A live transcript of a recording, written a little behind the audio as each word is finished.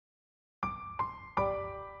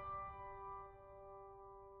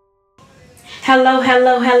Hello,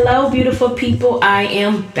 hello, hello, beautiful people. I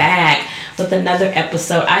am back with another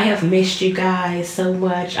episode. I have missed you guys so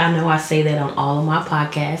much. I know I say that on all of my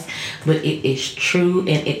podcasts, but it is true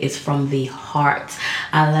and it is from the heart.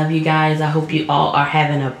 I love you guys. I hope you all are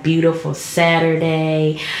having a beautiful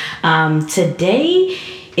Saturday. Today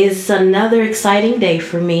is another exciting day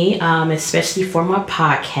for me, especially for my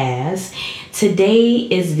podcast. Today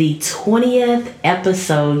is the 20th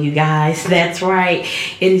episode, you guys. That's right.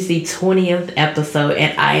 It is the 20th episode,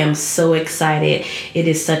 and I am so excited. It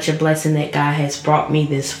is such a blessing that God has brought me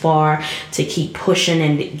this far to keep pushing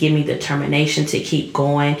and give me determination to keep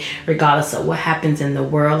going, regardless of what happens in the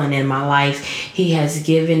world and in my life. He has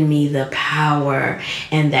given me the power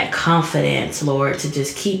and that confidence, Lord, to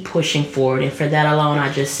just keep pushing forward. And for that alone,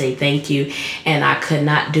 I just say thank you. And I could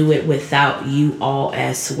not do it without you all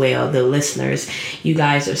as well, the listeners. You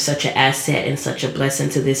guys are such an asset and such a blessing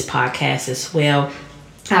to this podcast as well.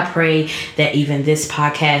 I pray that even this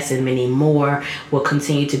podcast and many more will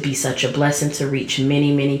continue to be such a blessing to reach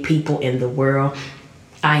many, many people in the world.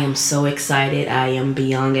 I am so excited. I am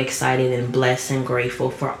beyond excited and blessed and grateful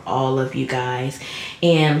for all of you guys.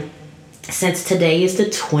 And since today is the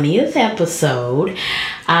 20th episode,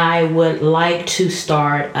 I would like to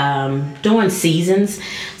start doing seasons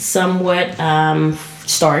somewhat,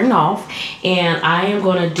 starting off, and I am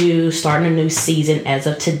going to starting a new season as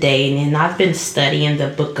of today. And I've been studying the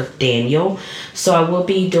book of Daniel, so I will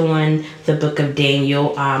be doing the book of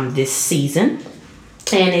Daniel this season.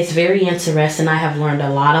 And it's very interesting. I have learned a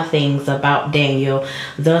lot of things about Daniel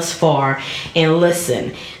thus far. And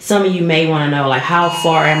listen, some of you may want to know, like, how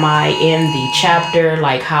far am I in the chapter?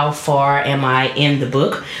 Like, how far am I in the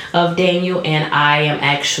book of Daniel? And I am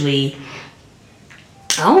actually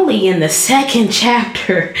only in the second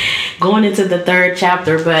chapter, going into the third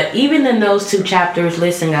chapter. But even in those two chapters,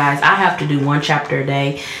 listen guys, I have to do one chapter a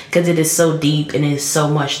day because it is so deep and it's so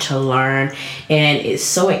much to learn, and it's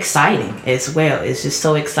so exciting as well. It's just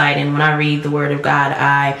so exciting. When I read the word of God,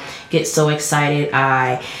 I get so excited.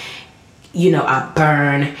 I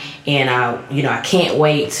burn, and I can't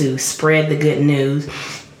wait to spread the good news.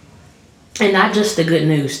 And not just the good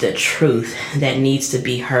news, the truth that needs to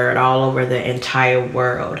be heard all over the entire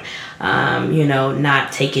world.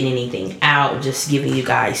 Not taking anything out, just giving you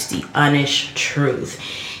guys the honest truth.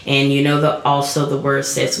 And also the word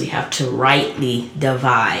says we have to rightly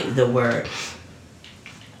divide the word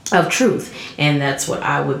of truth. And that's what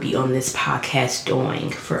I would be on this podcast doing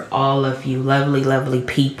for all of you lovely, lovely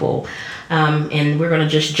people. And we're going to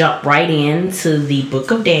just jump right into the book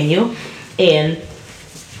of Daniel. And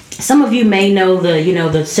some of you may know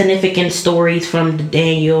the significant stories from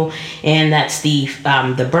Daniel, and that's the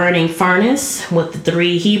burning furnace with the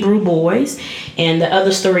 3 Hebrew boys. And the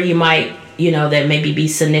other story you might that maybe be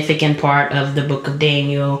significant part of the book of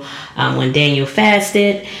Daniel, when Daniel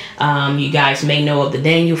fasted. You guys may know of the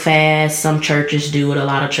Daniel fast. Some churches do it. A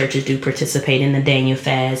lot of churches do participate in the Daniel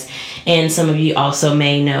fast. And some of you also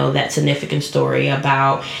may know that significant story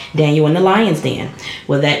about Daniel in the lion's den.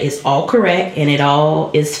 Well, that is all correct, and it all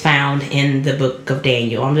is found in the book of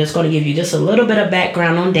Daniel. I'm just going to give you just a little bit of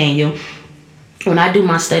background on Daniel. When I do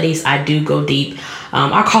my studies, I do go deep.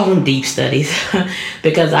 I call them deep studies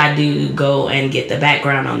because I do go and get the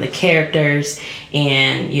background on the characters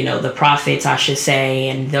and, the prophets, I should say,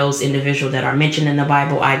 and those individuals that are mentioned in the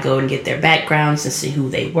Bible. I go and get their backgrounds and see who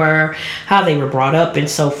they were, how they were brought up, and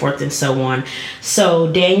so forth and so on.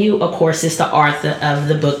 So Daniel, of course, is the author of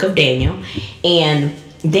the book of Daniel. And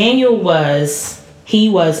Daniel was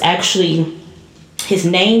actually, his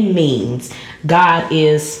name means God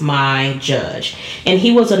is my judge. And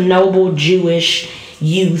he was a noble Jewish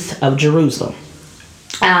youth of Jerusalem.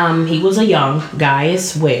 He was a young guy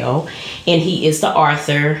as well. And he is the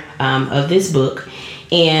author of this book.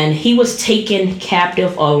 And he was taken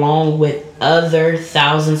captive along with other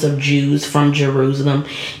thousands of Jews from Jerusalem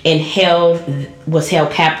and was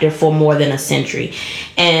held captive for more than a century.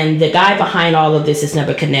 And the guy behind all of this is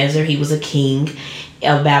Nebuchadnezzar. He was a king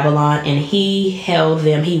of Babylon, and he held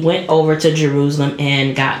them. He went over to Jerusalem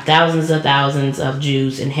and got thousands of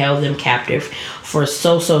Jews and held them captive for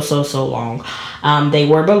so long. They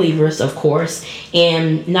were believers, of course.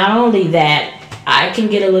 And not only that, I can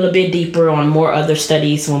get a little bit deeper on more other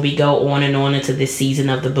studies when we go on and on into this season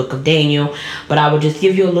of the book of Daniel, but I will just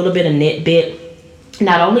give you a little bit of nitbit.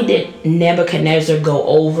 Not only did Nebuchadnezzar go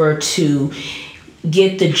over to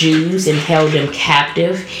get the Jews and held them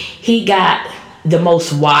captive, he got the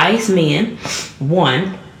most wise men,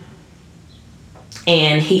 one,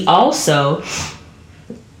 and he got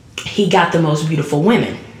the most beautiful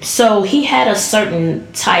women. So he had a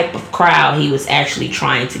certain type of crowd he was actually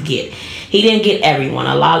trying to get. He didn't get everyone.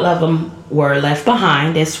 A lot of them were left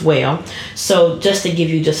behind as well. So just to give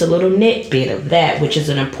you just a little nitbit of that, which is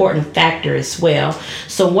an important factor as well.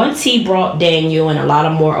 So once he brought Daniel and a lot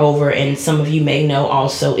of more over, and some of you may know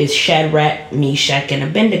also is Shadrach, Meshach, and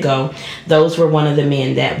Abednego. Those were one of the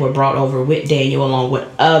men that were brought over with Daniel along with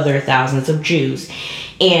other thousands of Jews.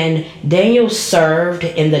 And Daniel served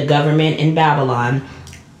in the government in Babylon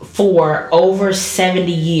for over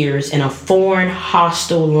 70 years in a foreign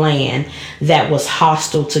hostile land that was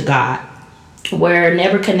hostile to God, where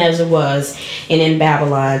Nebuchadnezzar was, and in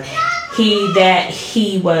Babylon,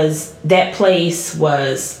 that place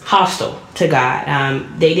was hostile to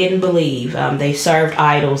God. They didn't believe. They served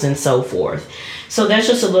idols and so forth. So that's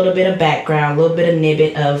just a little bit of background, a little bit of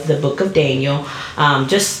nibbit of the book of Daniel. Not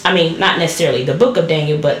necessarily the book of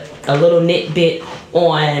Daniel, but a little nitbit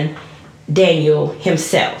on Daniel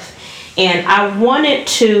himself. And I wanted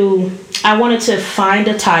to find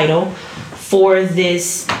a title for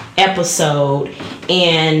this episode,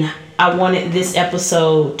 and I wanted this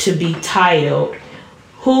episode to be titled,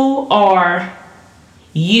 "Who Are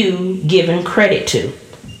You Giving Credit To?"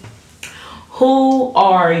 Who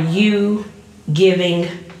are you giving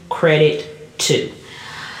credit to?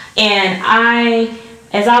 And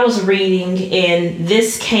as I was reading, and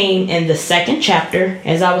this came in the second chapter,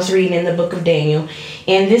 as I was reading in the book of Daniel,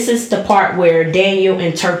 and this is the part where Daniel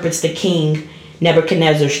interprets the king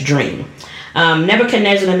Nebuchadnezzar's dream.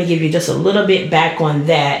 Nebuchadnezzar, let me give you just a little bit back on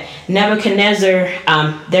that. Nebuchadnezzar,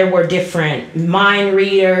 there were different mind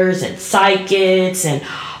readers and psychics and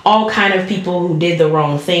all kind of people who did the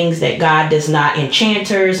wrong things that God does not,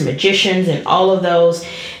 enchanters, magicians, and all of those.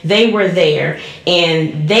 They were there,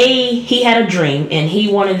 and he had a dream, and he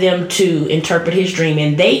wanted them to interpret his dream,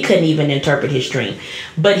 and they couldn't even interpret his dream.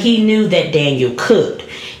 But he knew that Daniel could,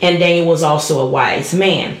 and Daniel was also a wise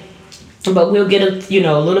man. But we'll get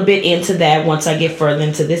a little bit into that once I get further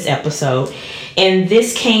into this episode. And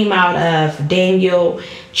this came out of Daniel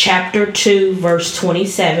chapter 2, verse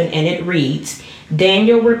 27, and it reads,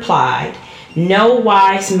 "Daniel replied, 'No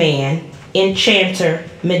wise man, enchanter,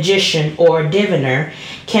 magician, or diviner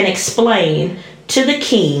can explain to the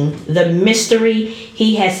king the mystery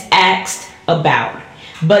he has asked about.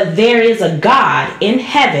 But there is a God in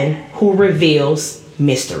heaven who reveals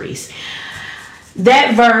mysteries.'"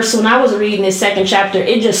 That verse, when I was reading this second chapter,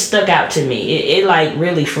 it just stuck out to me. It like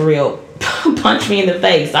really for real punched me in the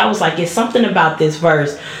face. I was like, it's something about this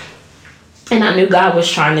verse. And I knew God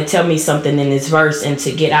was trying to tell me something in this verse and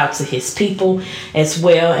to get out to his people as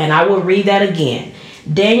well. And I will read that again.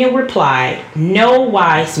 Daniel replied, "No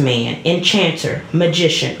wise man, enchanter,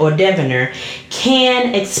 magician, or diviner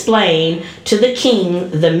can explain to the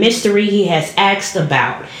king the mystery he has asked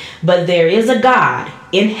about. But there is a God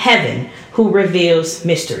in heaven who reveals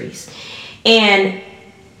mysteries." And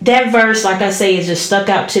that verse, like I say, it just stuck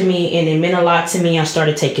out to me, and it meant a lot to me. I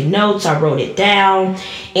started taking notes. I wrote it down,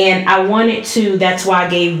 and I wanted to, that's why I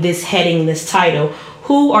gave this heading, this title,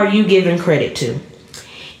 "Who Are You Giving Credit To?"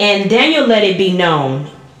 And Daniel let it be known,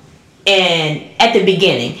 and at the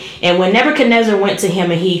beginning, and when Nebuchadnezzar went to him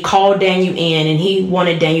and he called Daniel in and he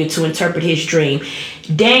wanted Daniel to interpret his dream,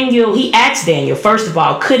 he asked Daniel, first of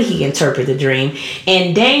all, could he interpret the dream?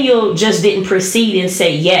 And Daniel just didn't proceed and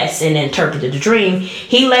say yes and interpreted the dream.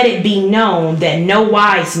 He let it be known that no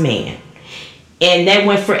wise man, and that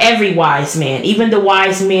went for every wise man, even the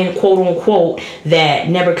wise men, quote unquote, that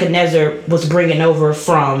Nebuchadnezzar was bringing over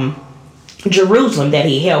from Jerusalem, that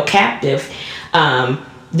he held captive,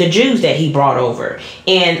 the Jews that he brought over.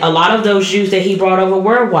 And a lot of those Jews that he brought over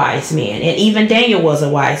were wise men. And even Daniel was a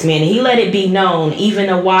wise man. And he let it be known, even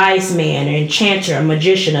a wise man, an enchanter, a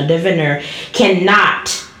magician, a diviner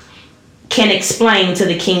can explain to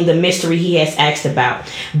the king the mystery he has asked about.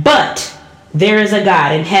 But there is a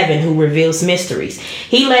God in heaven who reveals mysteries.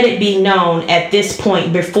 He let it be known at this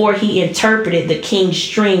point, before he interpreted the king's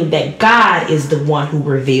dream, that God is the one who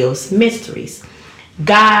reveals mysteries.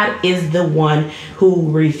 God is the one who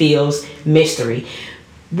reveals mystery.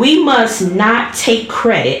 We must not take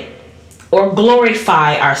credit or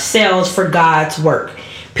glorify ourselves for God's work.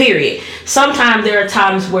 Period. Sometimes there are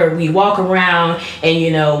times where we walk around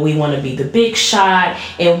and, we want to be the big shot,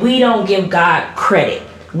 and we don't give God credit.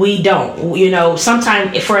 We don't.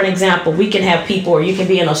 Sometimes, for an example, we can have people, or you can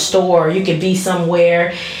be in a store, or you can be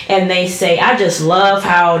somewhere, and they say, "I just love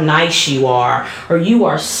how nice you are," or "You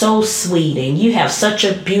are so sweet, and you have such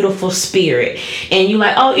a beautiful spirit." And you're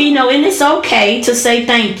like, "Oh, and it's okay to say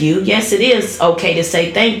thank you." Yes, it is okay to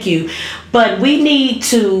say thank you, but we need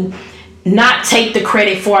to not take the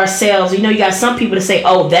credit for ourselves. You got some people to say,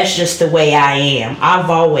 "Oh, that's just the way I am. I've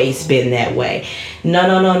always been that way."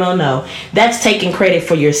 No. That's taking credit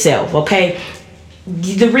for yourself, okay?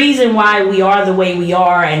 the reason why we are the way we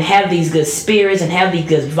are and have these good spirits and have these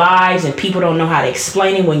good vibes, and people don't know how to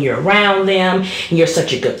explain it when you're around them, and you're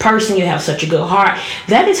such a good person, you have such a good heart,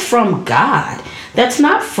 that is from God. That's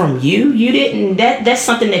not from you. You didn't, that's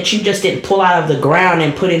something that you just didn't pull out of the ground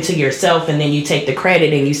and put into yourself, and then you take the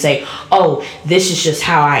credit and you say, oh, this is just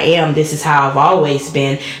how I am, this is how I've always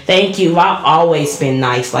been, thank you, I've always been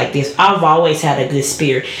nice like this, I've always had a good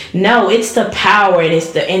spirit. No, it's the power, and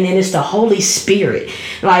then it's the Holy Spirit.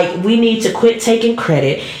 Like, we need to quit taking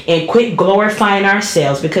credit and quit glorifying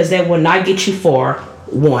ourselves, because that will not get you far,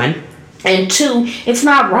 one, and two, it's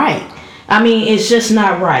not right. I mean, it's just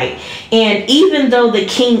not right. And even though the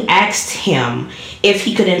king asked him if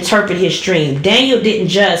he could interpret his dream, Daniel didn't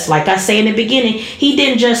just, like I say in the beginning, he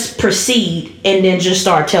didn't just proceed and then just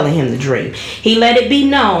start telling him the dream. He let it be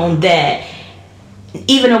known that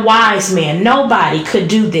even a wise man, nobody could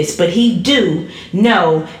do this, but he do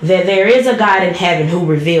know that there is a God in heaven who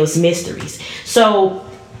reveals mysteries. So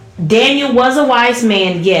Daniel was a wise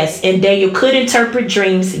man, yes, and Daniel could interpret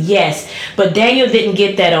dreams, yes, but Daniel didn't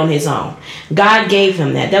get that on his own. God gave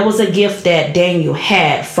him that. That was a gift that Daniel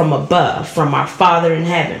had from above, from our Father in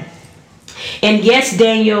heaven. And yes,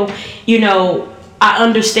 Daniel, I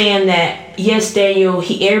understand that, yes, Daniel,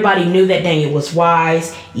 everybody knew that Daniel was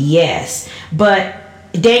wise, yes, but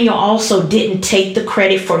Daniel also didn't take the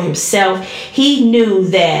credit for himself. He knew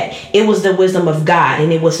that it was the wisdom of God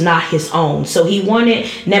and it was not his own. So he wanted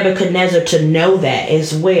Nebuchadnezzar to know that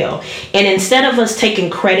as well. And instead of us taking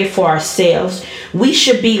credit for ourselves, we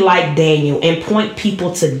should be like Daniel and point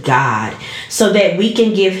people to God so that we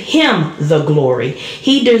can give him the glory.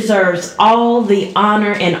 He deserves all the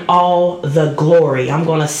honor and all the glory. I'm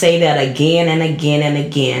going to say that again and again and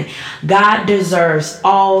again. God deserves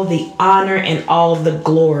all the honor and all the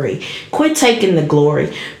glory. Quit taking the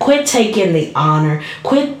glory. Quit taking the honor.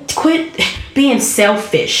 Quit being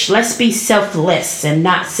selfish. Let's be selfless and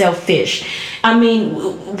not selfish. I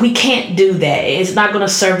mean, we can't do that. It's not going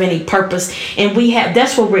to serve any purpose. And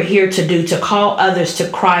that's what we're here to do, to call others to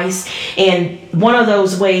Christ. And one of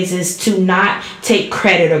those ways is to not take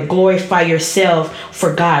credit or glorify yourself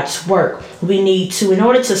for God's work. We need to, in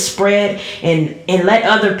order to spread and let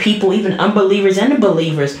other people, even unbelievers and the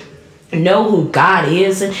believers, know who God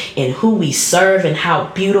is and who we serve and how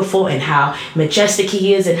beautiful and how majestic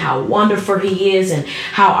he is and how wonderful he is and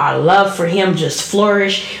how our love for him just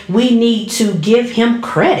flourish. We need to give him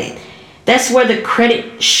credit. That's where the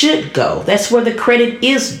credit should go. That's where the credit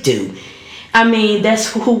is due. I mean,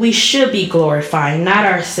 that's who we should be glorifying, not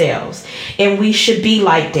ourselves. And we should be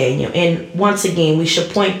like Daniel. And once again, we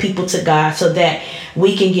should point people to God so that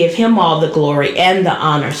we can give him all the glory and the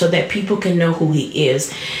honor so that people can know who he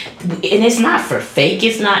is. And it's not for fake.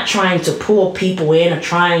 It's not trying to pull people in or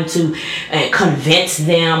trying to convince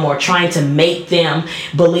them or trying to make them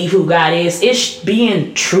believe who God is. It's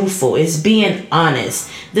being truthful. It's being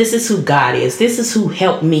honest. This is who God is. This is who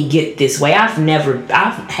helped me get this way. I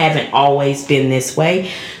haven't always been this way.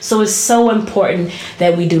 So it's so important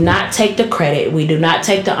that we do not take the credit. We do not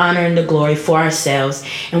take the honor and the glory for ourselves.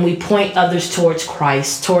 And we point others towards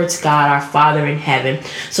Christ, towards God, our Father in heaven,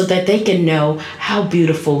 so that they can know how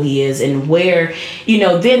beautiful he is and where,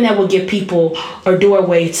 then that will give people a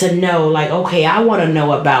doorway to know, like, okay, I want to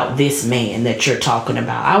know about this man that you're talking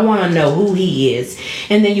about. I want to know who he is.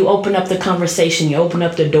 And then you open up the conversation, you open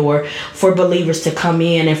up the door for believers to come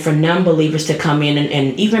in and for non-believers to come in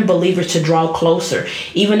and even believers to draw closer.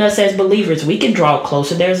 Even us as believers, we can draw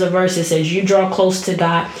closer. There's a verse that says you draw close to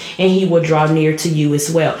God and he will draw near to you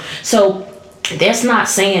as well. So that's not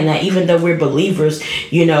saying that even though we're believers,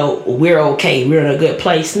 we're okay, we're in a good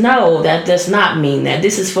place. No, that does not mean that.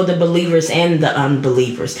 This is for the believers and the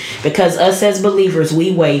unbelievers, because us as believers,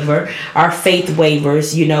 we waver, our faith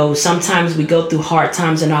wavers. Sometimes we go through hard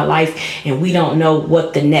times in our life and we don't know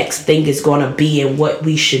what the next thing is going to be and what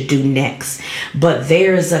we should do next. But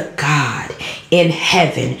there is a God in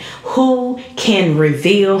heaven who can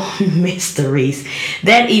reveal mysteries.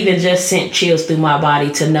 That even just sent chills through my body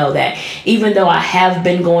to know that even though I have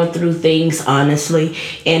been going through things honestly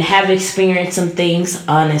and have experienced some things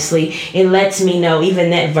honestly, it lets me know,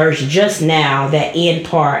 even that verse just now, that end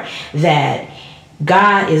part, that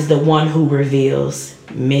God is the one who reveals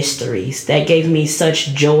mysteries. That gave me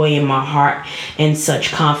such joy in my heart and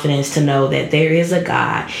such confidence to know that there is a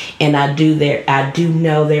God, and I do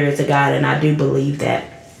know there is a God, and I do believe that.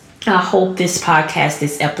 I hope this podcast,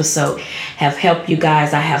 this episode, have helped you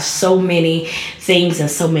guys. I have so many things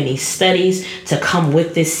and so many studies to come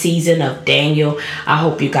with this season of Daniel. I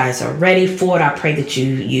hope you guys are ready for it. I pray that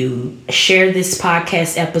you share this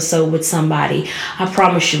podcast episode with somebody. I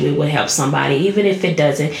promise you it will help somebody. Even if it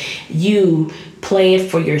doesn't, you play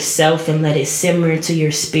it for yourself and let it simmer into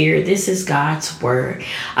your spirit. This is God's word.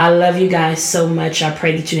 I love you guys so much. I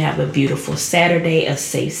pray that you have a beautiful Saturday, a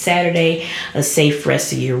safe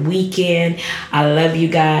rest of your weekend. I love you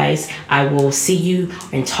guys. I will see you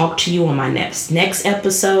and talk to you on my next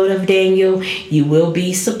episode of Daniel. You will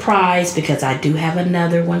be surprised because I do have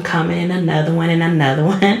another one coming and another one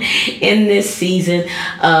in this season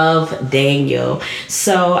of Daniel.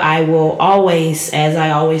 So I will always, as I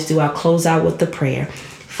always do, I'll close out with the prayer.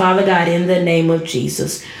 Father God, in the name of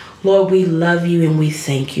Jesus, Lord, we love you and we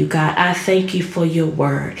thank you, God. I thank you for your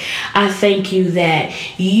word. I thank you that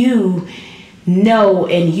you know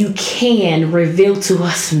and you can reveal to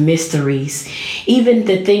us mysteries, even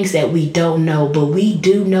the things that we don't know, but we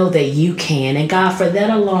do know that you can. And God, for that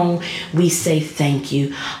alone, we say thank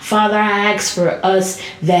you. Father, I ask for us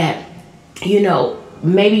that,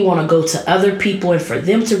 maybe want to go to other people and for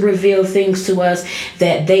them to reveal things to us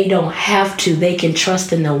that they don't have to. They can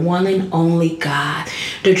trust in the one and only God,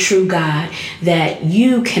 the true God, that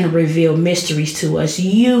you can reveal mysteries to us.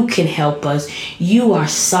 You can help us. You are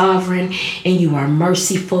sovereign and you are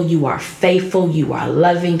merciful. You are faithful. You are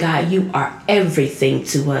loving, God. You are everything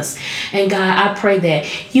to us. And God, I pray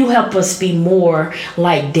that you help us be more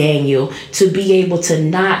like Daniel, to be able to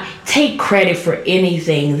not take credit for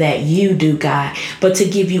anything that you do, God, but to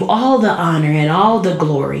give you all the honor and all the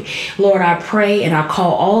glory. Lord, I pray and I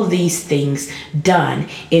call all these things done.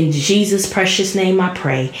 In Jesus' precious name I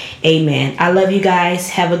pray. Amen. I love you guys.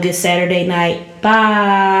 Have a good Saturday night.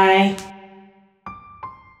 Bye.